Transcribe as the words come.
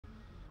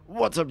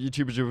What's up,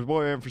 YouTubers? Your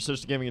boy Aaron for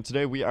Synyster Gaming, and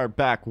today we are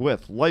back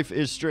with Life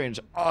is Strange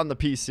on the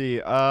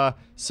PC.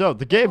 So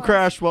the game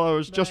crashed while I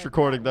was just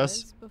recording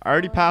this. I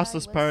already passed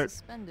this part,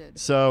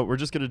 so we're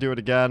just gonna do it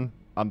again.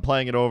 I'm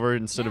playing it over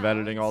instead of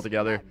editing all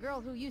together. That girl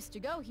who used to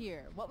go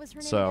here. What was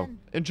her name So again?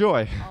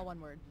 enjoy. All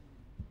one word.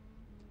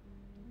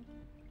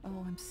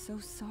 Oh, I'm so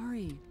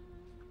sorry.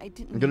 I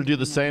didn't. I'm gonna mean do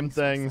to the bring up same any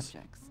sore things,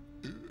 subjects.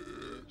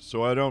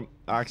 so I don't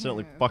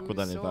accidentally fuck with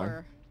Who's anything.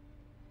 sore?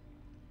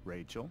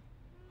 Rachel,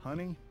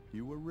 honey,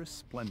 you were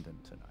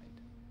resplendent tonight.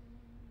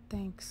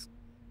 Thanks.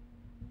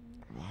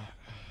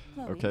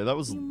 Chloe, Okay, that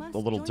was you a must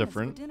little join us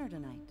different. for dinner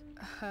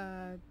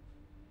tonight.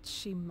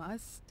 She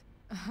must.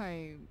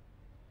 I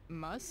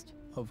must.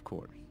 Of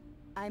course.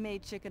 I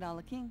made chicken a la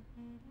king.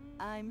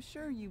 I'm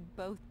sure you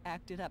both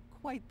acted up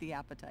quite the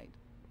appetite.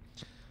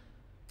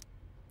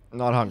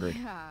 Not hungry.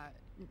 Yeah,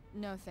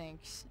 no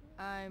thanks.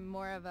 I'm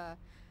more of a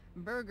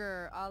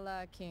burger a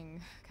la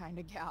king kind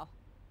of gal.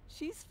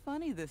 She's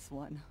funny, this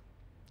one.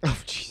 Oh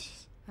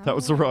Jesus, that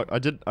was the wrong. I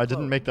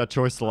didn't make that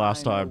choice the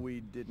last I know time. we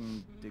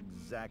didn't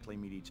exactly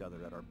meet each other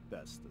at our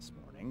best this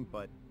morning,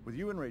 but with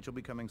you and Rachel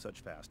becoming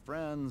such fast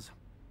friends,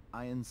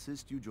 I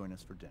insist you join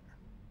us for dinner.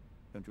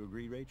 Don't you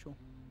agree, Rachel?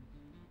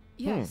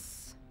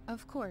 Yes,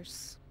 of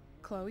course.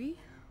 Chloe,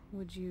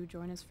 would you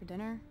join us for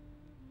dinner,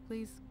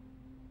 please?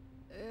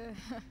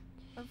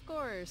 Of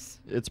course.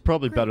 It's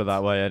probably better Great.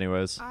 that way,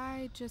 anyways.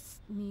 I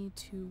just need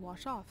to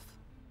wash off.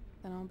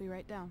 Then I'll be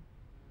right down.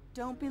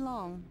 Don't be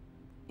long.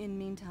 In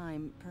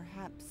meantime,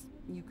 perhaps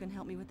you can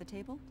help me with the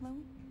table,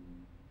 Chloe?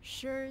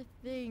 Sure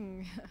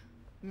thing,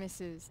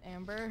 Mrs.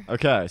 Amber.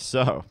 Okay,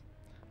 so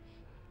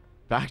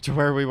back to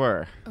where we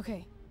were.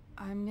 Okay,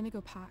 I'm gonna go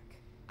pack.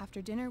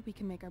 After dinner, we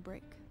can make our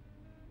break.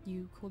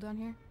 You cool down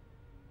here?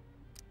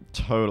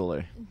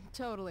 Totally.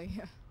 Totally.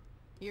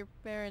 Your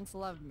parents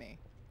loved me.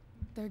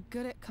 They're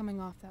good at coming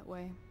off that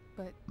way,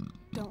 but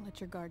don't let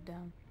your guard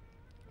down.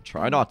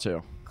 Try not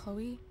to.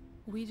 Chloe,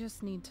 we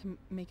just need to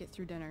make it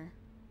through dinner.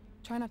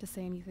 Try not to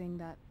say anything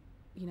that,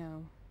 you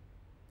know...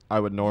 I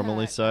would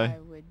normally That say. I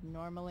would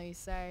normally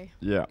say.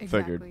 Yeah,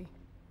 Exactly. figured.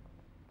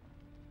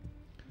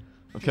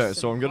 Okay, Just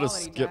so some I'm gonna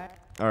quality, skip. Jack.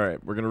 All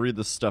right, we're gonna read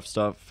this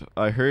stuff.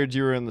 I heard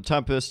you were in the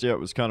Tempest. Yeah, it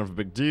was kind of a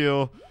big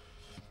deal.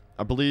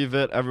 I believe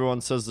it. Everyone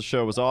says the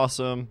show was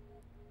awesome.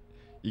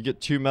 You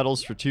get 2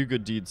 medals for 2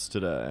 good deeds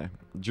today.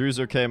 Drew's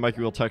okay.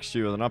 Mikey will text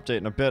you with an update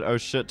in a bit. Oh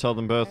shit! Tell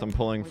them both I'm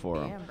pulling With for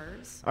the them.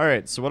 Ambers. All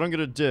right, so what I'm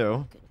gonna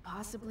do Could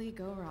possibly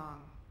go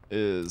wrong.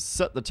 is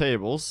set the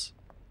tables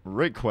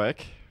right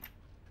quick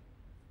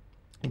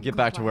and get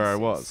back to where I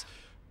was.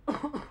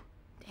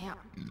 Damn.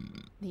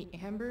 The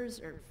Ambers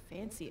are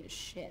fancy as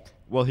shit.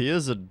 Well, he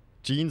is a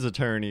Jeans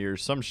attorney or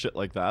some shit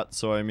like that.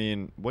 So I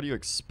mean, what do you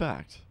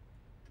expect?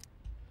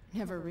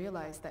 Never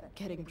realized that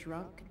getting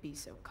drunk could be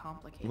so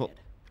complicated. Well,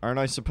 aren't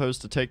I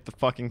supposed to take the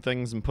fucking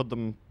things and put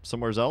them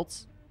somewhere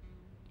else?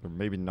 Or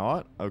maybe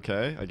not?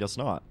 Okay, I guess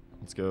not.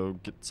 Let's go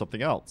get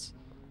something else.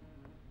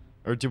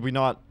 Or did we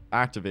not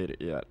activate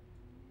it yet?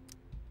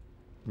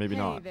 Maybe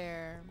hey not.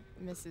 there,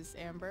 Mrs.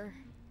 Amber.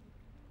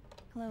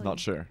 Chloe, Not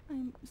sure.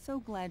 I'm so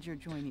glad you're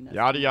joining us.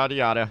 Yada yada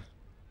yada.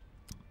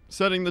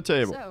 Setting the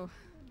table. So,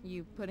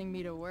 you putting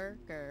me to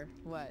work or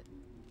what?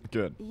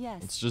 Good.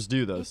 Yes. Let's just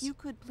do If this. you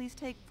could please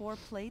take 4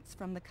 plates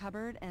from the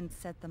cupboard and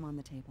set them on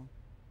the table.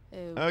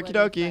 What Okie if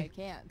dokie. I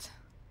can't.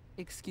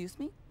 Excuse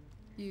me?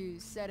 You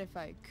said if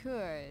I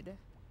could.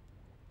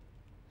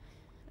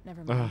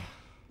 Never Ugh. mind.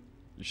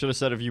 You should have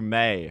said if you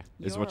may,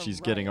 is what You're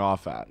she's getting right,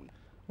 off at. Chloe.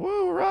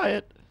 Woo,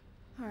 riot.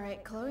 All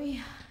right,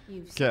 Chloe.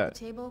 You've set Okay. the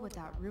table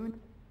without ruining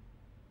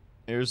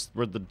Here's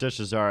where the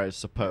dishes are, I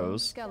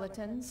suppose.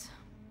 skeletons.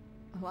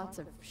 Lots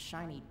of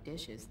shiny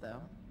dishes,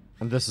 though.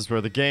 And this is where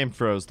the game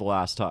froze the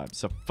last time.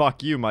 So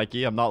fuck you,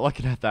 Mikey. I'm not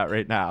looking at that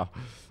right now.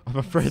 I'm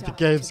afraid the Stuff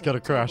game's to gonna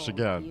the crash table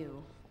with again.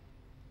 you.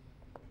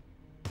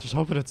 Just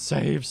hoping it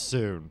saves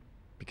soon.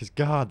 Because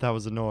god, that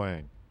was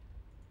annoying.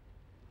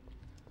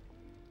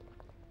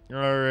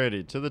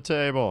 Alrighty, to the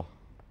table.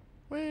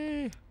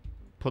 Whee!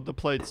 Put the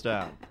plates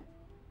down.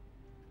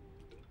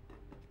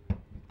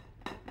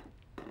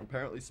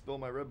 Apparently spill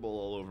my Red Bull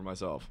all over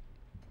myself.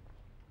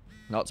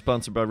 Not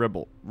sponsored by Red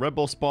Bull. Red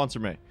Bull sponsor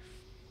me.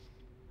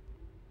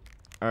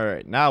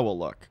 Alright, now we'll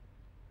look.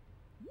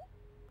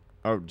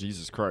 Oh,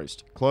 Jesus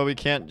Christ. Chloe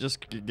can't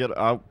just get...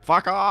 Oh,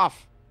 fuck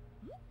off!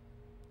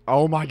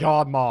 Oh my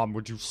god, Mom,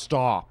 would you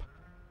stop?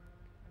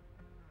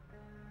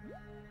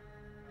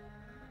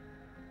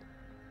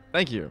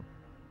 Thank you.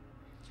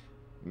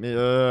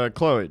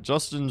 Chloe,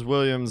 Justin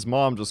Williams'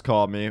 mom just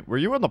called me. Were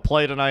you in the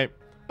play tonight?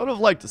 I would have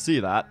liked to see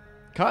that.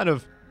 Kind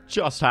of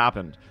just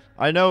happened.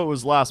 I know it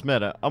was last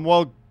minute. I'm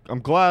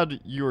glad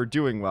you are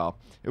doing well.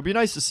 It would be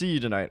nice to see you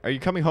tonight. Are you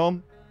coming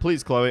home?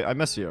 Please, Chloe, I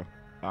miss you.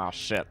 Ah,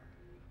 shit.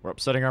 We're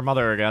upsetting our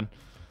mother again.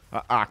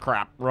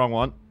 Crap. Wrong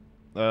one.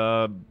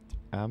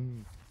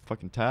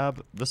 Fucking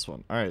tab. This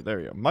one. Alright, there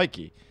you go.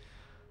 Mikey.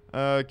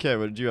 Okay,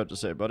 what did you have to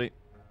say, buddy?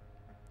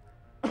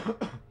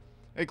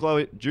 Hey,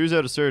 Chloe. Drew's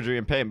out of surgery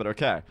in pain, but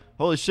okay.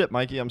 Holy shit,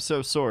 Mikey. I'm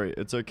so sorry.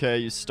 It's okay.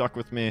 You stuck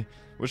with me.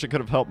 Wish I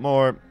could have helped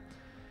more.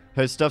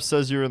 Hey, Steph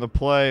says you're in the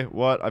play.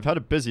 What? I've had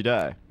a busy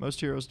day.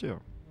 Most heroes do.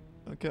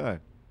 Okay.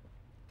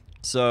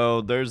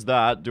 So, there's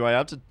that. Do I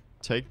have to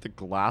take the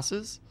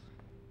glasses?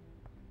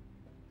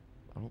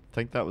 I don't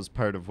think that was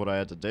part of what I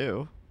had to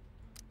do.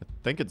 I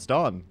think it's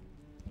done.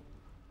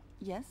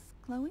 Yes,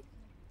 Chloe?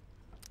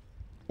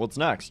 What's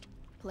next?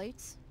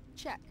 Plates?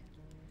 Check.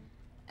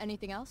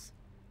 Anything else?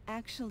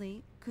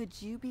 Actually,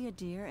 could you be a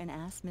dear and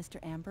ask Mr.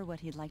 Amber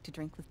what he'd like to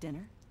drink with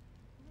dinner?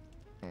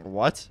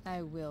 What?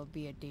 I will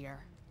be a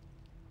dear.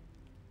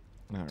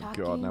 Oh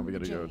Talking god, now we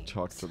gotta go James.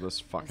 talk to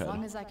this As long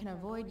fuckhead. as I can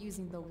avoid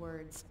using the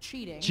words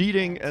cheating,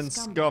 Cheating and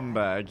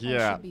scumbag, I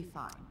yeah. should be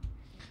fine.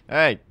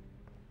 Hey,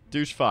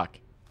 douche fuck.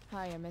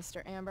 Hiya,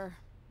 Mr. Amber.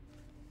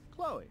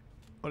 Chloe.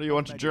 What do you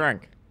want to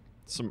drink?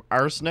 Some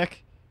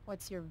arsenic?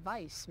 What's your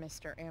vice,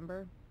 Mr.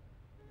 Amber?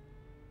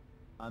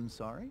 I'm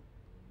sorry?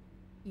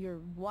 Your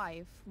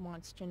wife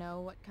wants to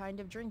know what kind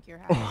of drink you're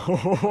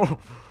having.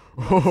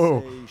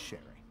 Say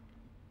sherry.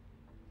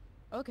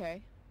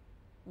 Okay.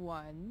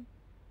 1,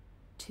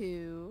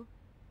 2,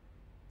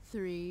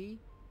 3.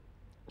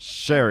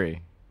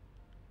 Sherry.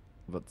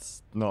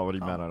 That's not what he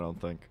meant, Oh. I don't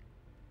think.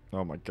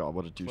 Oh my god,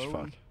 what a douche Chloe,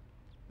 fuck.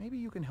 maybe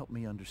you can help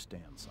me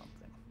understand something.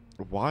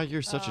 Why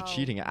you're such a I'll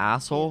cheating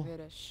asshole? Give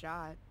it a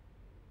shot.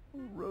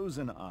 Rose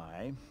and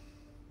I,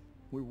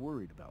 we're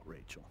worried about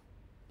Rachel.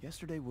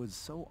 Yesterday was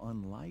so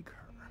unlike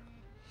her.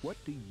 What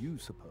do you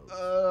suppose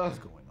is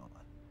going on?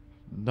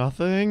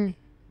 Nothing?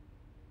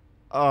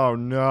 Oh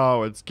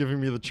no, it's giving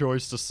me the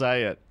choice to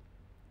say it.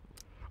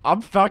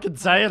 I'm fucking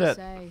saying Hard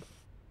to it. say.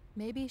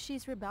 Maybe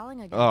she's rebelling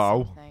against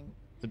Oh. something.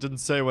 It didn't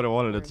say what I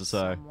wanted Or it to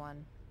say.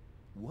 someone.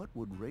 What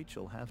would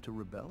Rachel have to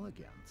rebel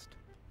against?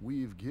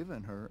 We've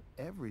given her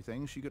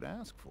everything she could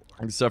ask for.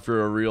 Except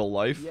for a real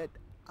life. Yet,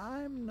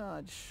 I'm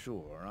not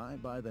sure I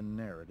buy the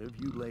narrative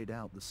you laid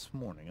out this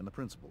morning in the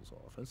principal's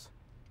office.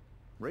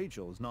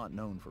 Rachel is not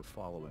known for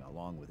following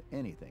along with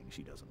anything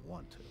she doesn't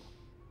want to.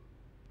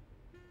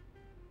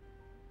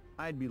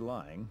 I'd be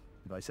lying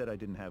if I said I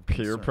didn't have Peer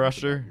concerns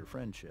pressure? about your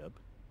friendship,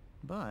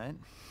 but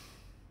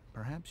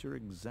perhaps you're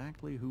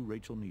exactly who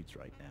Rachel needs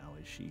right now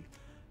as she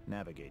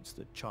navigates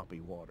the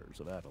choppy waters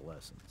of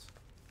adolescence.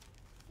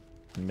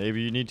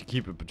 Maybe you need to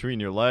keep it between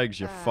your legs,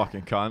 you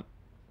fucking cunt.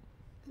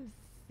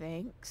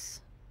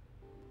 Thanks.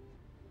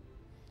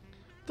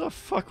 The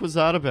fuck was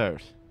that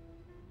about?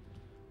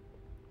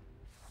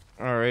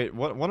 Alright,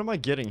 what am I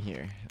getting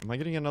here? Am I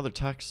getting another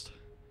text?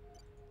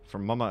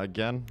 From Mama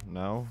again?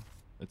 No.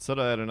 It said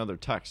I had another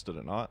text, did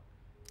it not?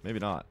 Maybe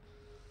not.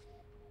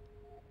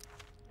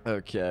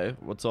 Okay,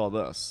 what's all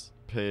this?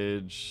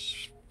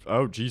 Page...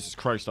 Oh, Jesus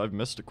Christ, I've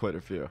missed quite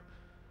a few.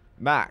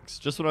 Max,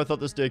 just when I thought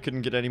this day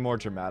couldn't get any more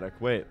dramatic.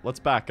 Wait, let's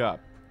back up.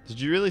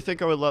 Did you really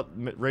think I would let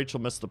Rachel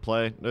miss the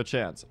play? No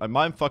chance. I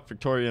mindfucked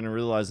Victoria into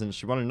realizing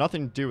she wanted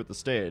nothing to do with the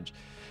stage.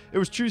 It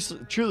was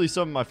truly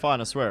some of my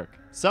finest work.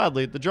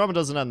 Sadly, the drama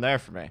doesn't end there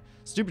for me.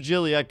 Stupid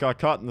Juliet got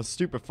caught in the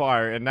stupid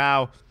fire, and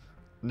now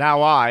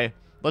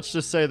let's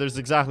just say there's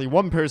exactly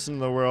one person in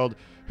the world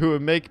who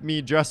would make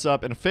me dress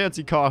up in a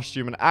fancy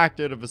costume and act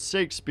out of a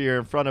Shakespeare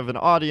in front of an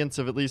audience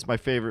of at least my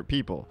favorite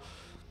people.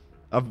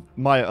 Of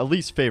my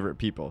least favorite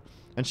people.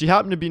 And she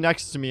happened to be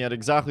next to me at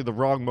exactly the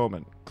wrong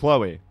moment.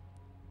 Chloe.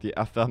 The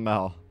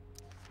FML.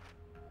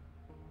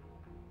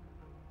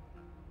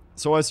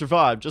 So I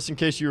survived, just in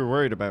case you were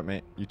worried about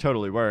me. You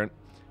totally weren't.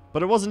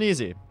 But it wasn't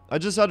easy. I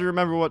just had to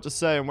remember what to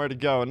say and where to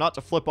go and not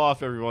to flip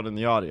off everyone in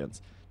the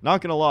audience.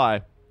 Not gonna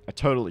lie, I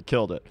totally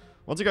killed it.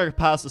 Once I got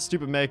past the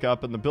stupid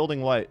makeup and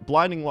the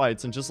blinding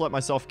lights and just let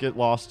myself get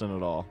lost in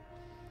it all.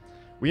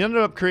 We ended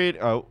up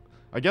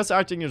I guess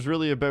acting is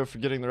really about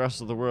forgetting the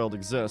rest of the world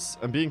exists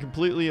and being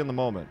completely in the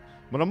moment.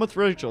 When I'm with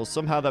Rachel,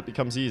 somehow that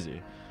becomes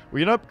easy.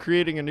 We end up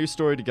creating a new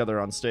story together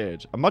on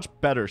stage. A much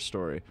better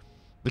story.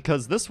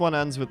 Because this one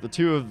ends with the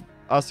two of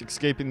us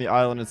escaping the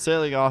island and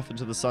sailing off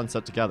into the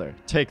sunset together.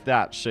 Take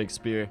that,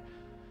 Shakespeare.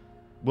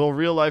 Will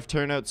real life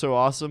turn out so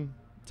awesome?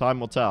 Time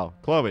will tell.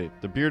 Chloe,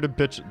 the bearded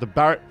bitch, the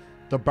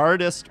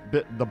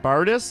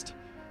bardist?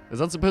 Is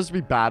that supposed to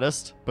be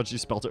baddest, but she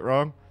spelt it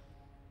wrong?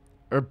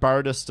 Or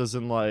bardist as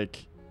in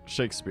like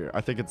Shakespeare.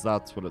 I think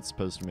that's what it's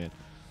supposed to mean.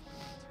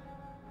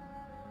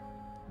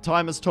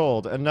 Time is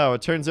told, and no,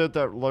 it turns out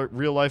that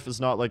real life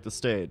is not like the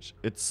stage.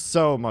 It's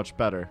so much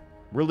better.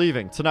 We're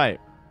leaving tonight.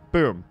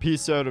 Boom.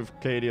 Peace out of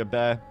Arcadia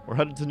Bay. We're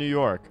headed to New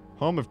York,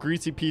 home of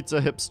greasy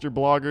pizza, hipster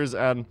bloggers,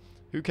 and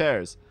who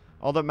cares?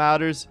 All that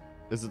matters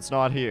is it's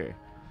not here.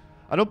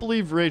 I didn't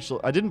believe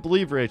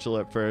Rachel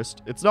at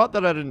first. It's not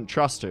that I didn't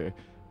trust her,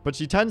 but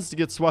she tends to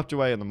get swept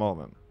away in the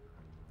moment.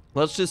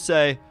 Let's just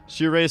say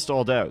she erased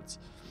all doubts.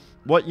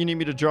 What, you need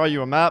me to draw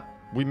you a map?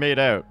 We made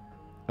out.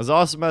 As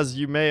awesome as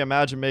you may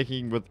imagine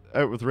making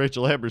out with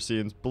Rachel Amber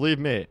scenes, believe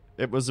me,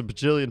 it was a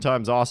bajillion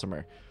times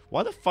awesomer.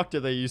 Why the fuck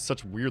did they use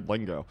such weird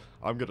lingo?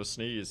 I'm gonna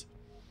sneeze.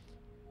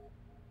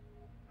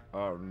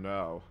 Oh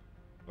no.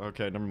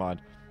 Okay, never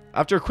mind.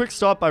 After a quick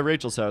stop by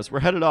Rachel's house, we're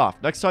headed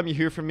off. Next time you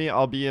hear from me,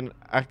 I'll be an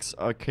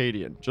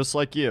ex-Arcadian, just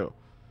like you.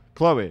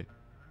 Chloe,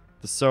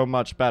 the so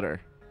much better.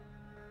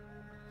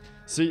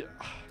 See,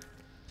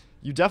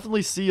 You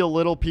definitely see a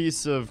little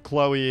piece of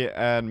Chloe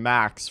and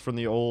Max from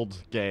the old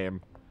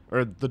game.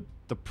 Or the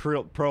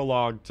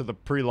prologue to the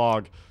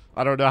prelogue.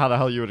 I don't know how the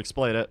hell you would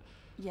explain it.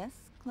 Yes,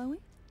 Chloe?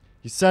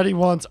 He said he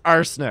wants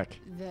arsenic.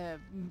 The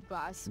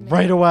boss man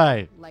Right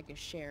away. like a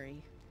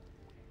sherry.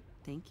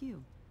 Thank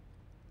you.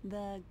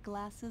 The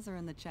glasses are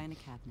in the china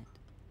cabinet.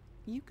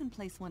 You can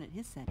place one at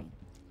his setting.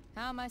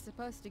 How am I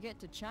supposed to get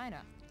to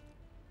China?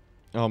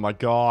 Oh my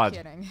god.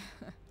 Kidding.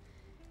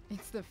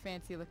 It's the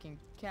fancy-looking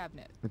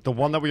cabinet. The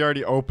one that we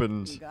already You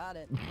opened got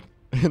it.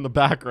 in the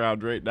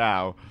background right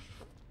now.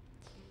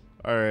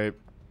 Alright.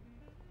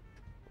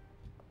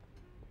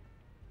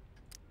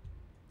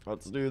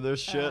 Let's do this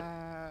shit.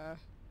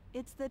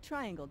 It's the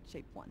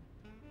triangle-shaped one.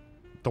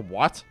 The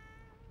what?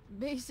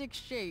 Basic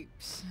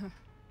shapes.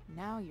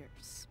 Now you're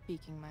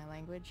speaking my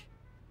language.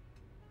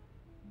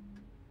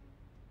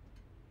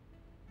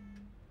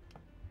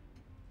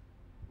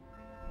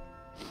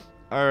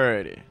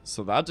 Alrighty.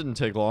 So that didn't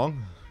take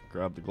long.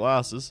 Grab the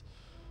glasses.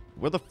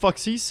 Where the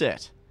fuck's he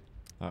sit?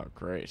 Oh,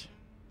 great.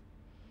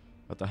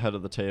 At the head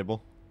of the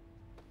table.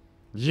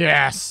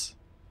 Yes!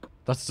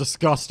 That's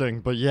disgusting,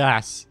 but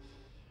yes.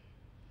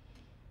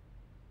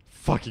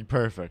 Fucking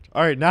perfect.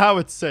 Alright, now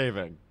it's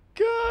saving.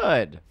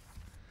 Good!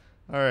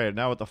 Alright,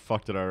 now what the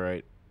fuck did I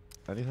write?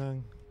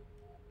 Anything?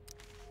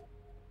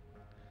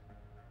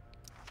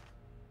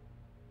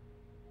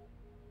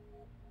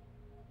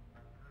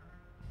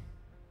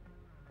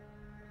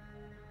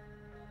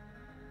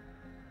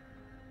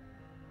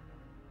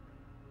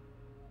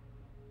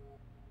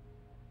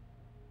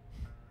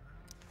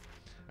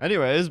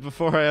 Anyways,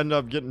 before I end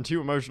up getting too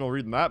emotional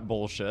reading that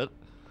bullshit,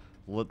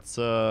 let's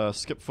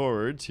skip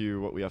forward to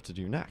what we have to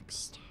do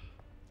next.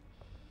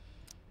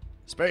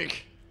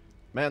 Speak!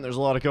 Man, there's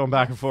a lot of going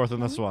back and forth in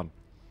this one.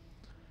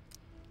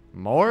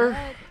 More?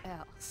 What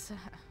else?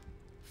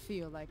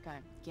 Feel like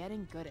I'm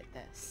getting good at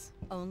this.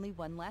 Only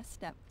one last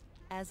step.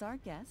 As our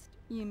guest,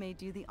 you may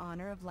do the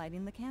honor of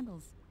lighting the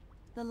candles.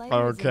 The lighter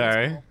is in this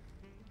Okay. bowl.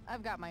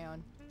 I've got my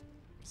own.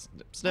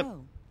 Snip, snip.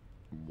 Oh,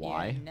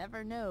 Why? You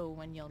never know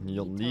when you'll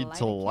Need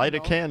to light a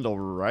candle,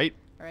 right?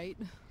 right?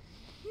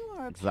 you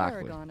are a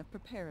Exactly. paragon of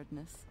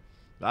preparedness.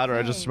 That or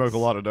I just smoke a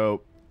Thanks. lot of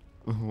dope.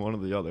 One or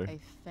the other. I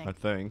I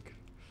think.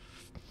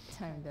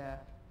 Time to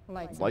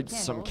light Light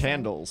some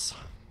candles.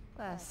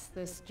 Bless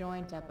this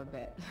joint up a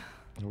bit.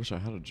 I wish I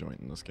had a joint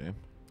in this game.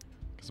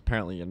 Because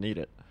apparently you need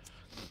it.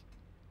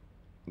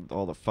 With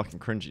all the fucking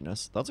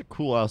cringiness. That's a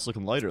cool ass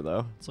looking lighter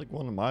though. It's like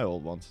one of my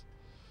old ones.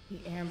 The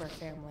Amber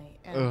family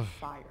and Ugh.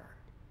 fire.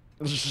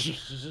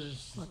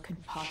 What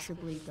could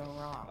possibly go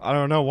wrong? I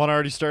don't know. One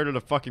already started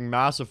a fucking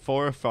massive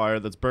forest fire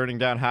that's burning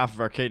down half of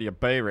Arcadia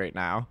Bay right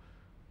now.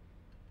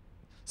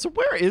 So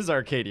where is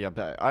Arcadia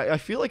Bay? I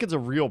feel like it's a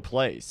real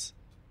place.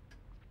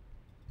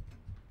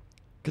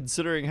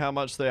 Considering how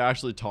much they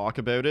actually talk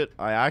about it,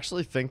 I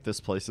actually think this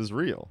place is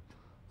real.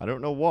 I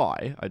don't know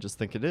why. I just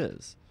think it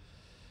is.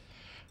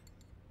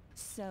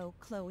 So,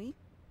 Chloe,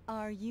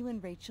 are you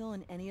and Rachel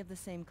in any of the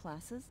same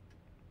classes?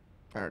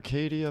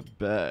 Arcadia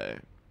Bay.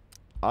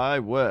 I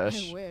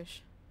wish. I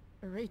wish.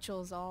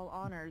 Rachel's all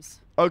honors.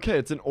 Okay,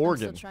 it's in I'm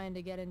Oregon. still trying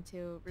to get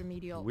into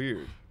remedial.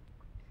 Weird.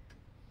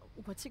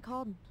 What's it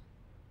called?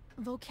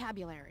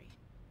 Vocabulary.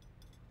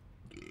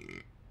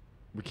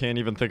 We can't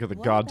even think of the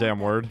What goddamn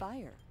about word. that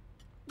fire?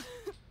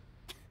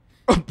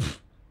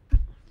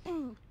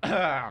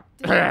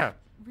 Really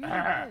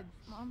good,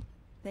 Mom.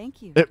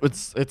 Thank you.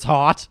 It's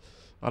hot.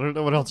 I don't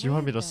know what else you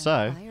want me Why to the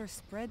say. Fire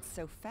spreads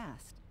so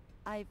fast.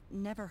 I've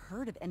never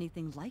heard of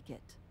anything like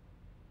it.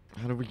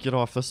 How do we get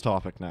off this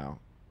topic now?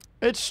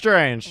 It's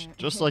strange,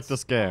 just like It's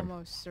this game.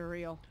 Almost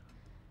surreal.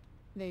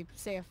 They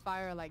say a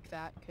fire like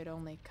that could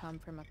only come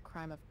from a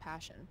crime of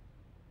passion.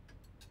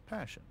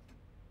 Passion.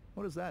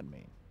 What does that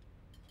mean?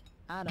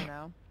 I don't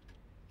know.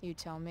 You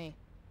tell me.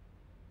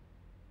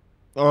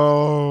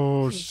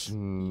 Oh 'Cause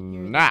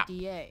You're snap! the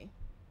DA,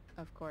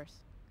 of course.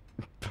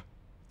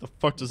 The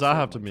fuck does that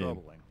have to Certainly mean?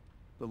 troubling.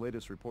 The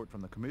latest report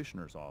from the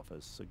commissioner's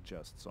office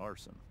suggests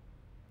arson.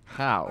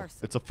 How? Arson.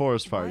 It's a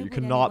forest fire. Why You would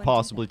cannot anyone do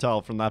possibly that?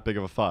 tell from that big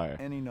of a fire.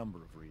 Any number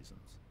of reasons.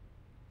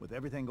 With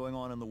everything going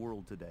on in the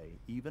world today,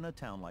 even a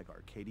town like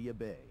Arcadia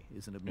Bay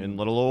isn't immune In to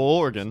little the ol' woes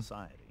of Oregon.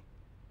 Society.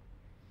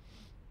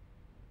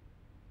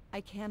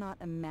 I cannot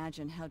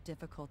imagine how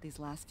difficult these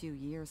last few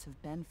years have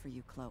been for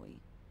you, Chloe.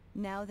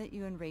 Now that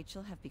you and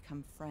Rachel have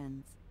become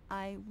friends,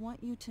 I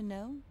want you to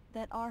know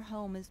that our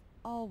home is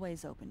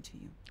always open to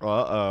you.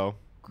 Uh-oh.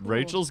 Cool.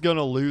 Rachel's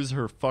gonna lose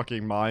her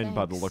fucking mind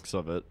by the Thanks. looks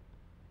of it.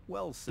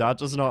 Well said. That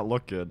does not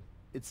look good.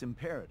 It's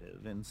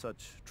imperative in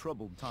such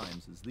troubled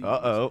times as these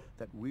Uh-oh.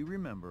 that we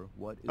remember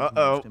what is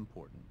Uh-oh. most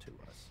important to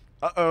us.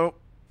 Uh-oh.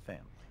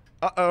 Family.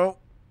 Uh-oh.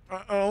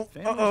 Uh-oh.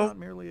 Family is Uh-oh. not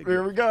merely a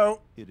Here we gift.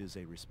 go. It is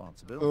a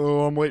responsibility.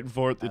 Oh, I'm waiting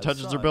for it. The As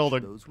tensions are such,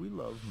 building. Those we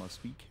love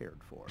must be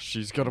cared for.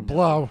 She's gonna and never,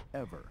 blow.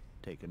 Ever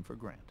taken for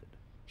granted.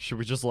 Should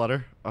we just let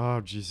her? Oh,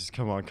 Jesus.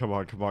 Come on, come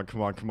on, come on,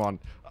 come on, come on.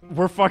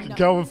 We're fucking No.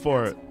 going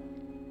for it.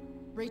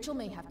 Rachel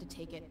may have to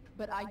take it,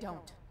 but I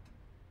don't.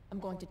 I'm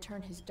going to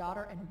turn his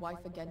daughter and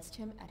wife against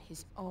him at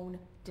his own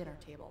dinner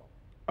table.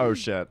 Oh,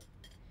 shit.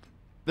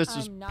 This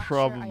is I'm not sure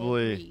I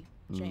probably agree,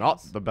 not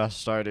James. the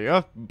best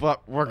idea,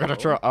 but we're gonna Oh,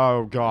 try.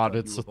 Oh I god, thought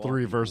it's you a of all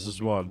 3 people would versus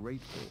be 1.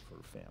 Grateful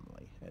for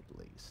family, at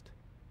least.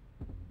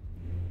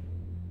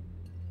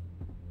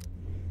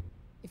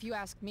 If you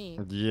ask me,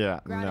 Yeah,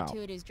 no.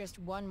 gratitude is just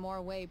one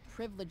more way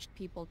privileged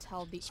people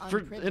tell the For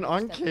unprivileged an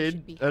that they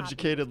should be happy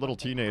educated with little what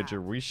they teenager,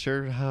 have. we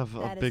sure have a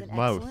That is big an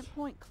mouth. excellent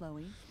point,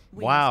 Chloe.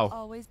 We Wow. must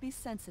always be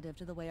sensitive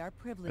to the way our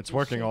privileges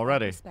working shape our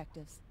already.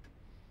 perspectives.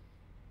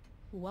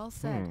 Well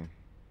said, Hmm.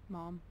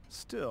 Mom.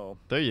 Still,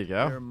 There you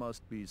there go.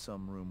 must be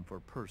some room for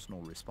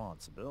personal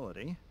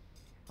responsibility.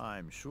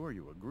 I'm sure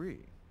you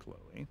agree,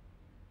 Chloe.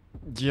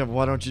 Yeah,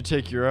 why don't you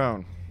take your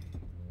own?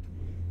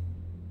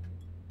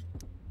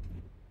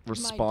 My dad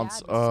Response.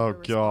 was Oh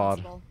super god.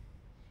 responsible.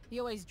 He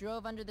always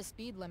drove under the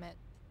speed limit.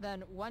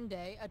 Then one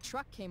day, a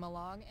truck came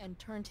along and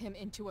turned him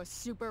into a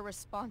super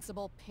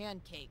responsible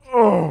pancake.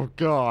 Oh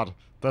god.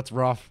 That's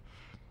rough.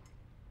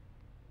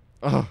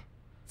 Ugh.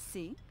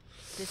 See?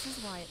 This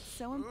is why it's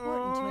so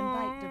important to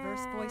invite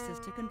diverse voices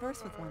to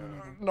converse with one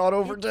another. Not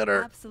over It's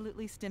dinner.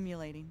 absolutely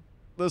stimulating.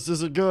 This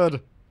isn't good.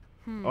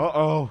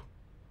 Uh-oh.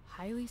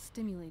 Highly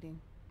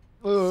stimulating.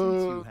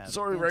 Since you have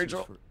Sorry, answers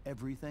Rachel. for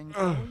everything,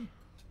 Chloe,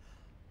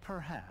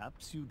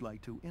 perhaps you'd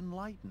like to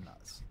enlighten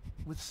us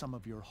with some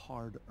of your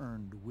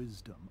hard-earned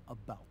wisdom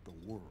about the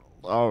world.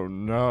 Oh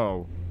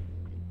no.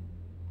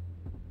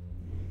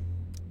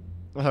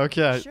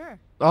 Okay. Sure.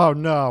 Oh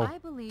no. I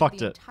believe Fucked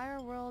the it. entire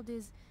world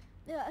is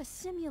a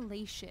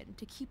simulation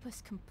to keep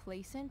us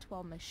complacent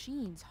while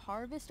machines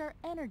harvest our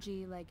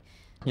energy like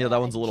Yeah,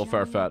 that one's a little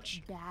giant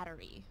far-fetched.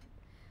 battery.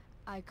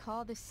 I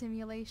call the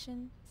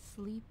simulation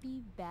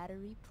Sleepy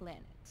Battery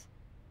Planet.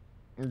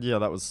 Yeah,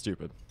 that was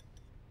stupid.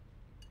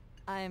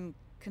 I'm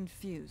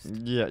confused.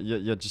 Yeah,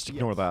 just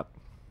ignore Yes. that.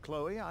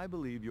 Chloe, I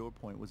believe your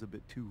point was a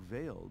bit too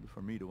veiled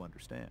for me to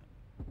understand.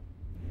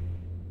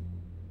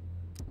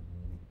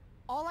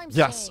 All I'm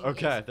Yes, saying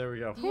okay, is, there we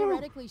go.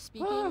 theoretically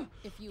speaking,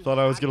 if you Thought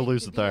I was gonna happen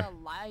lose to it be there. a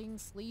lying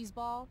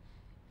sleazeball,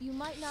 you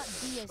might not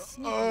be as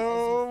sneaky as you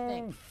Oh,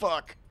 think.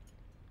 fuck.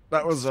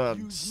 That was a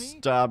Excuse me?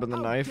 stab in the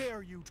How knife.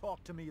 dare you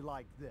talk to me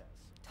like this?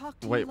 Talk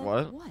to Wait, you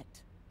what? like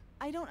what?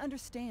 I don't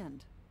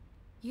understand.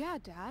 Yeah,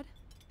 Dad.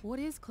 What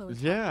is Chloe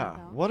talking Yeah,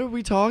 about? what are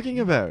we talking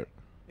about?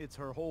 It's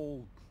her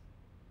whole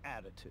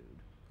attitude.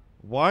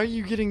 Why are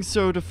you getting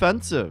so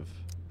defensive?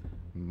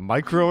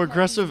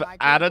 Microaggressive These microaggressions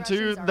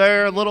attitude are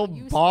there, really little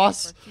useful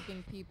boss? for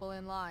keeping people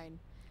in line.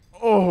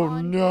 Oh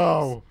on,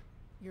 no.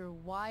 Your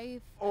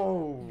wife,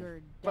 Oh,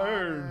 your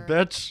burn,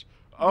 daughter. bitch.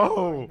 Don't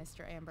worry, Oh,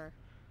 Mr. Amber.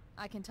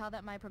 I can tell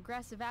that my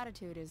progressive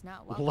attitude is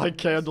not welcome light in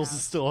this candles is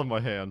house. still in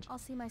my hand. I'll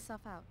see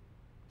myself out.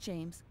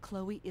 James,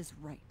 Chloe is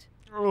right.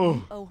 Oh,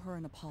 You owe her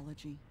an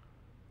apology.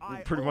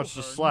 I pretty owe much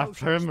just her slapped no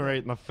such him thing.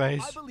 right in the I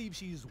face. believe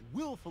she's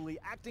willfully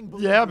acting Yeah,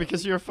 belligerently,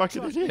 because you're a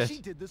fucking just idiot. as she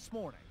did this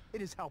morning.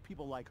 It is how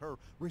people like her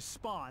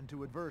respond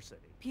to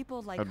adversity.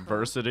 People like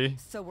Adversity? her.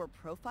 So we're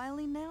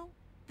profiling now?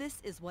 This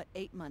is what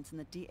 8 months in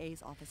the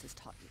DA's office has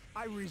taught you.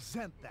 I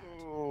resent that.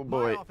 Oh, My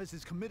boy. office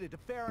is committed to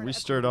fair and We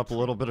stirred equitable up a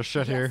little bit of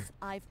shit here. Yes,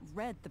 I've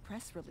read the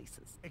press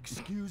releases.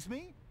 Excuse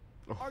me?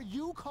 Oh. Are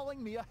you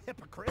calling me a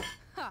hypocrite?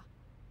 Ha!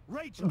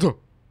 Rachel! Duh.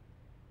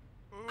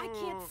 I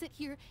can't sit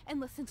here and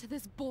listen to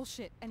this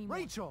bullshit anymore.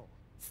 Rachel!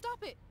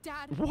 Stop it,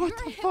 Dad. What You're a the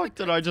fuck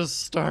did hypocrite, I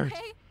just start?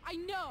 Okay? I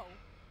know.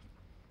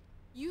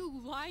 You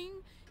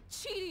lying,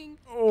 cheating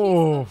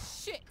Oh. piece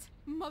of shit,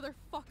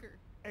 motherfucker.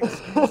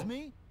 Excuse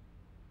me?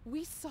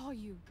 We saw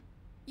you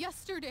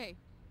yesterday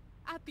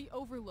at the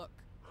Overlook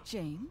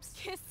James?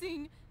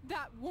 kissing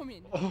that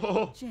woman.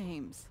 Oh,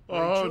 James.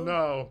 oh Rachel?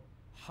 no.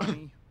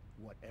 Honey,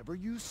 whatever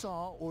you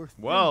saw or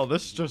think Well,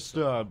 this you just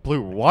saw,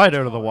 blew wide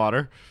out of the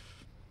water.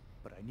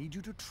 but I need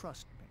you to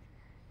trust me.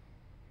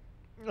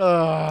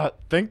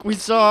 Think we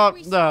saw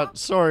we that. saw?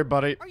 Sorry,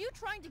 buddy. Are you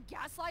trying to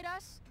gaslight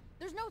us?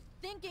 There's no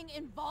thinking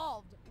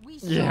involved. We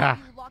saw Yeah.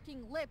 you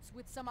locking lips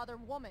with some other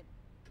woman.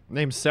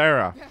 Name's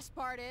Sarah. Best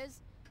part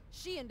is,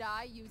 she and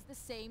I use the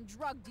same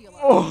drug dealer.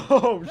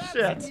 Oh,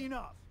 That's shit.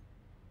 enough.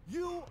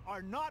 You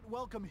are not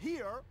welcome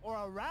here or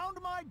around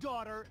my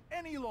daughter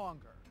any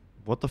longer.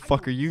 What the I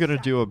fuck knew are you gonna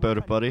exactly do what about kind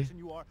it, of buddy? person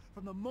you are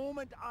from the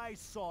moment I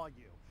saw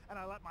you, and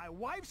I let my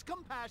wife's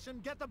compassion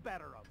get the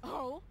better of me.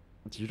 Oh?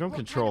 You don't What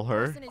control kind of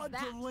her. person is A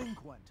that?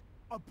 delinquent,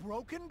 a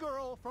broken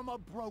girl from a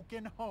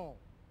broken home.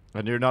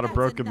 And you're not a That's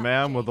broken enough,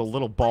 man with a James.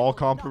 little I ball will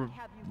not compro-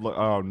 have you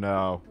Oh,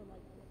 no.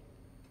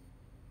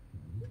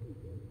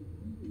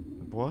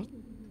 What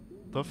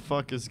the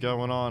fuck is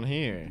going on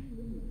here?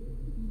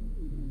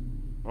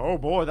 Oh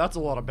boy, that's a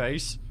lot of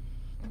bass.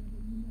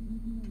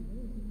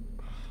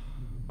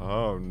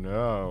 Oh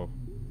no.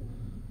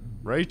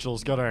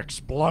 Rachel's gonna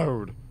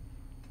explode.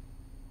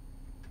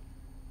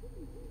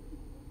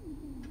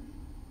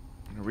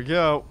 Here we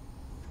go.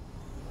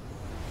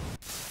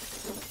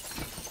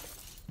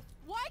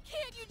 Why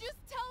can't you just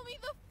tell me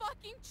the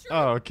fucking truth?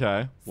 Oh,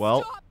 okay.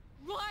 Well, Stop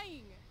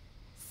lying.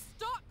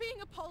 Stop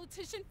being a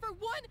politician for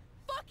one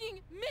fucking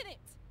minute.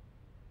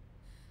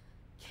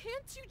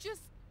 Can't you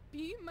just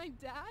be my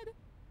dad?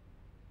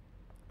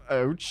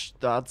 ouch.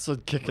 That's a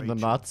kick in the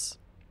Rachel. nuts.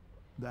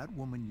 That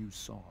woman you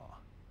saw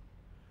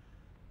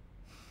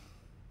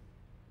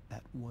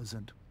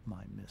wasn't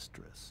my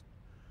mistress.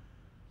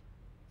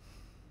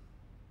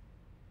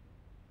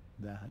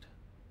 That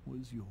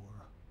was your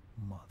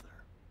mother.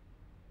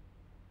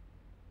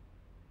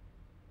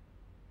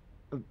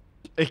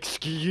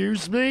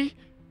 Excuse me?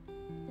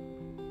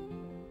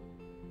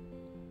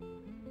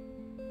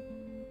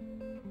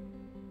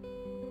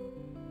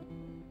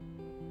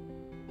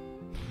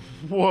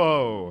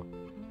 Whoa.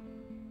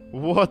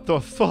 What the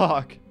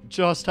fuck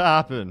just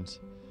happened?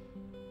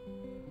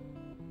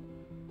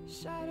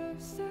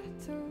 Shadows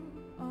settle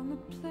on the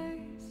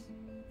place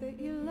that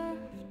you left.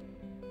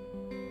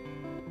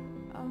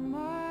 Our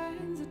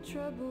minds are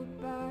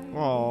troubled by.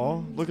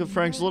 Aw, look at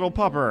Frank's little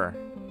pupper.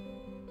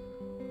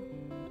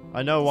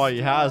 I know why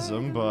he has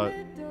him, but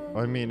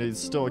I mean, he's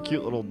still a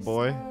cute little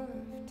boy.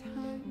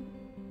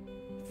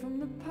 From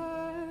the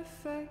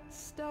perfect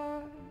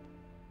start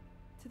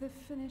to the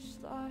finish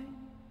line.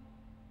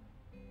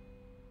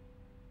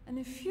 And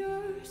if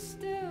you're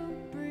still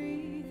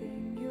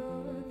breathing,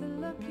 you're the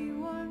lucky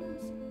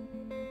ones.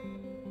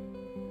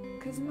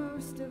 'Cause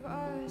most of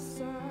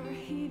us are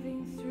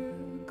heaving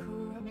through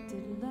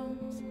corrupted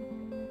lungs,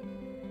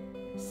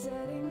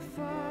 setting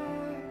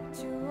fire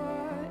to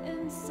our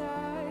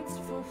insides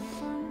for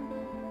fun.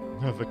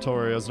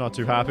 Victoria's not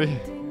too happy.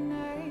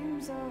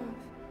 Names of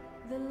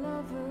the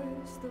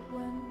lovers that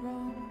went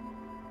wrong.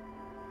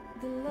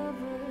 The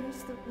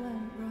lovers that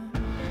went wrong.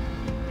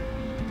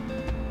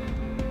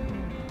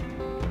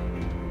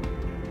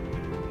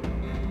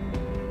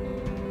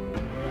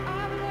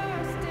 I've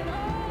lost it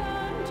all,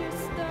 I'm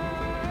just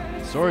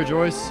a Sorry,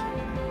 Joyce. I'm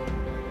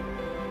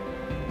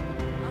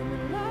a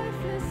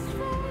lifeless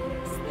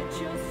face that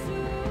you'll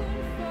soon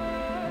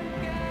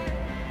forget.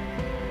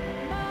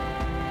 My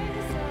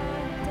eyes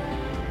are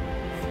down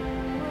from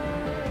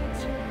words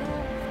you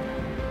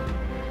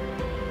left,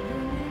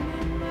 ringing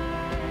in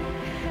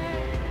my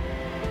head.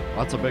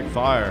 That's a big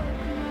fire. My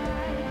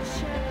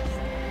chest,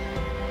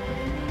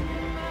 ringing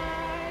in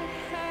my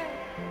head.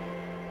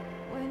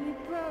 When you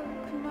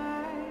broke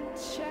my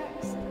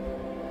chest,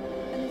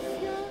 and if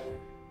you're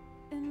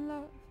in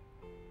love,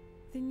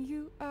 then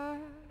you are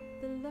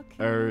the lucky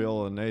one.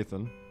 Ariel and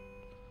Nathan.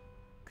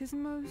 'Cause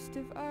most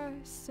of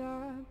us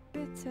are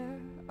bitter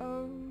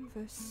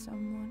over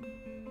someone.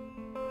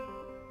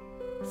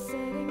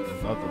 Setting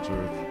Not the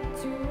truth. fire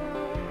to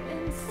our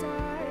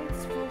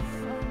insides for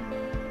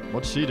fun.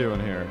 What's she doing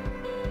here?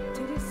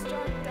 To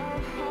distract our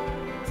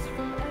hearts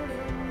from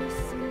ever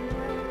missing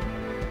love.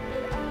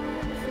 But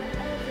I'm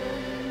forever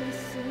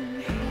missing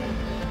him.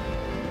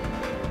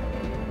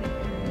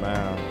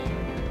 Man.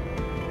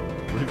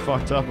 We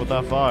fucked up with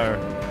that fire.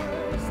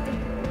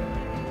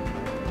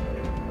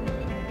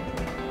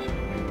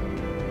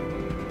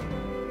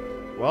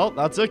 Well,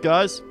 that's it,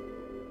 guys.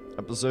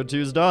 Episode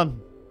 2 is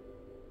done.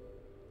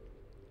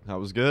 That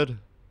was good.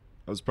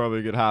 That was probably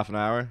a good half an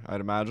hour, I'd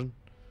imagine.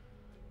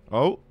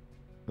 Oh,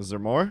 is there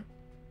more?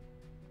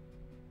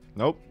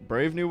 Nope.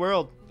 Brave New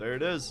World. There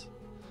it is.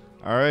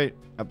 Alright,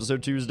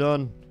 episode 2 is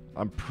done.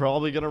 I'm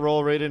probably going to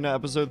roll right into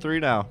episode 3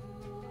 now.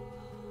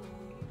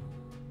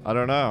 I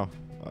don't know.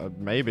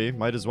 Maybe.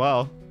 Might as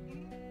well.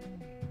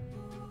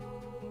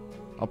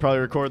 I'll probably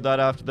record that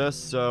after this.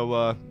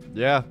 So,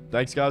 yeah.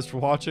 Thanks, guys, for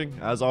watching.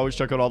 As always,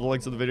 check out all the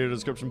links in the video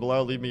description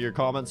below. Leave me your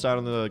comments down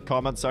in the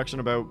comments section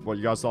about what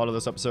you guys thought of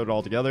this episode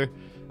altogether.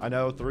 I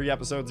know 3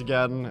 episodes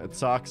again. It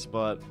sucks,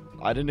 but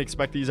I didn't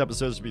expect these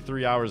episodes to be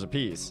 3 hours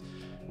apiece,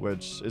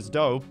 which is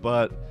dope.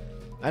 But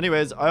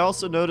anyways, I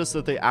also noticed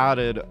that they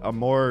added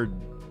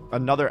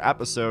another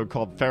episode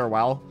called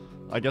Farewell.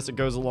 I guess it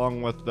goes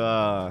along with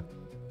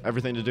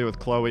everything to do with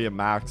Chloe and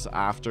Max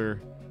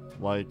after,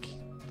 like,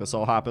 this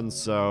all happens.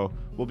 So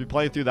we'll be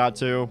playing through that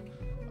too.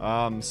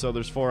 So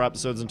there's 4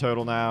 episodes in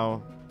total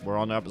now. We're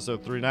on to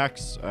episode 3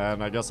 next,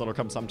 and I guess that'll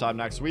come sometime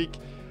next week.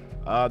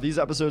 These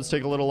episodes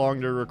take a little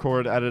longer to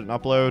record, edit, and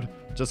upload,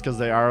 just because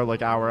they are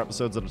like hour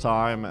episodes at a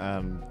time,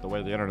 and the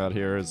way the internet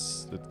here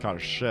is, it's kind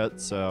of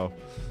shit. So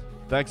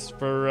thanks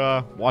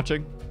for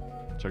watching.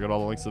 Check out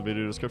all the links in the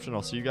video description.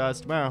 I'll see you guys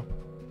tomorrow.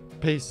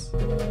 Peace.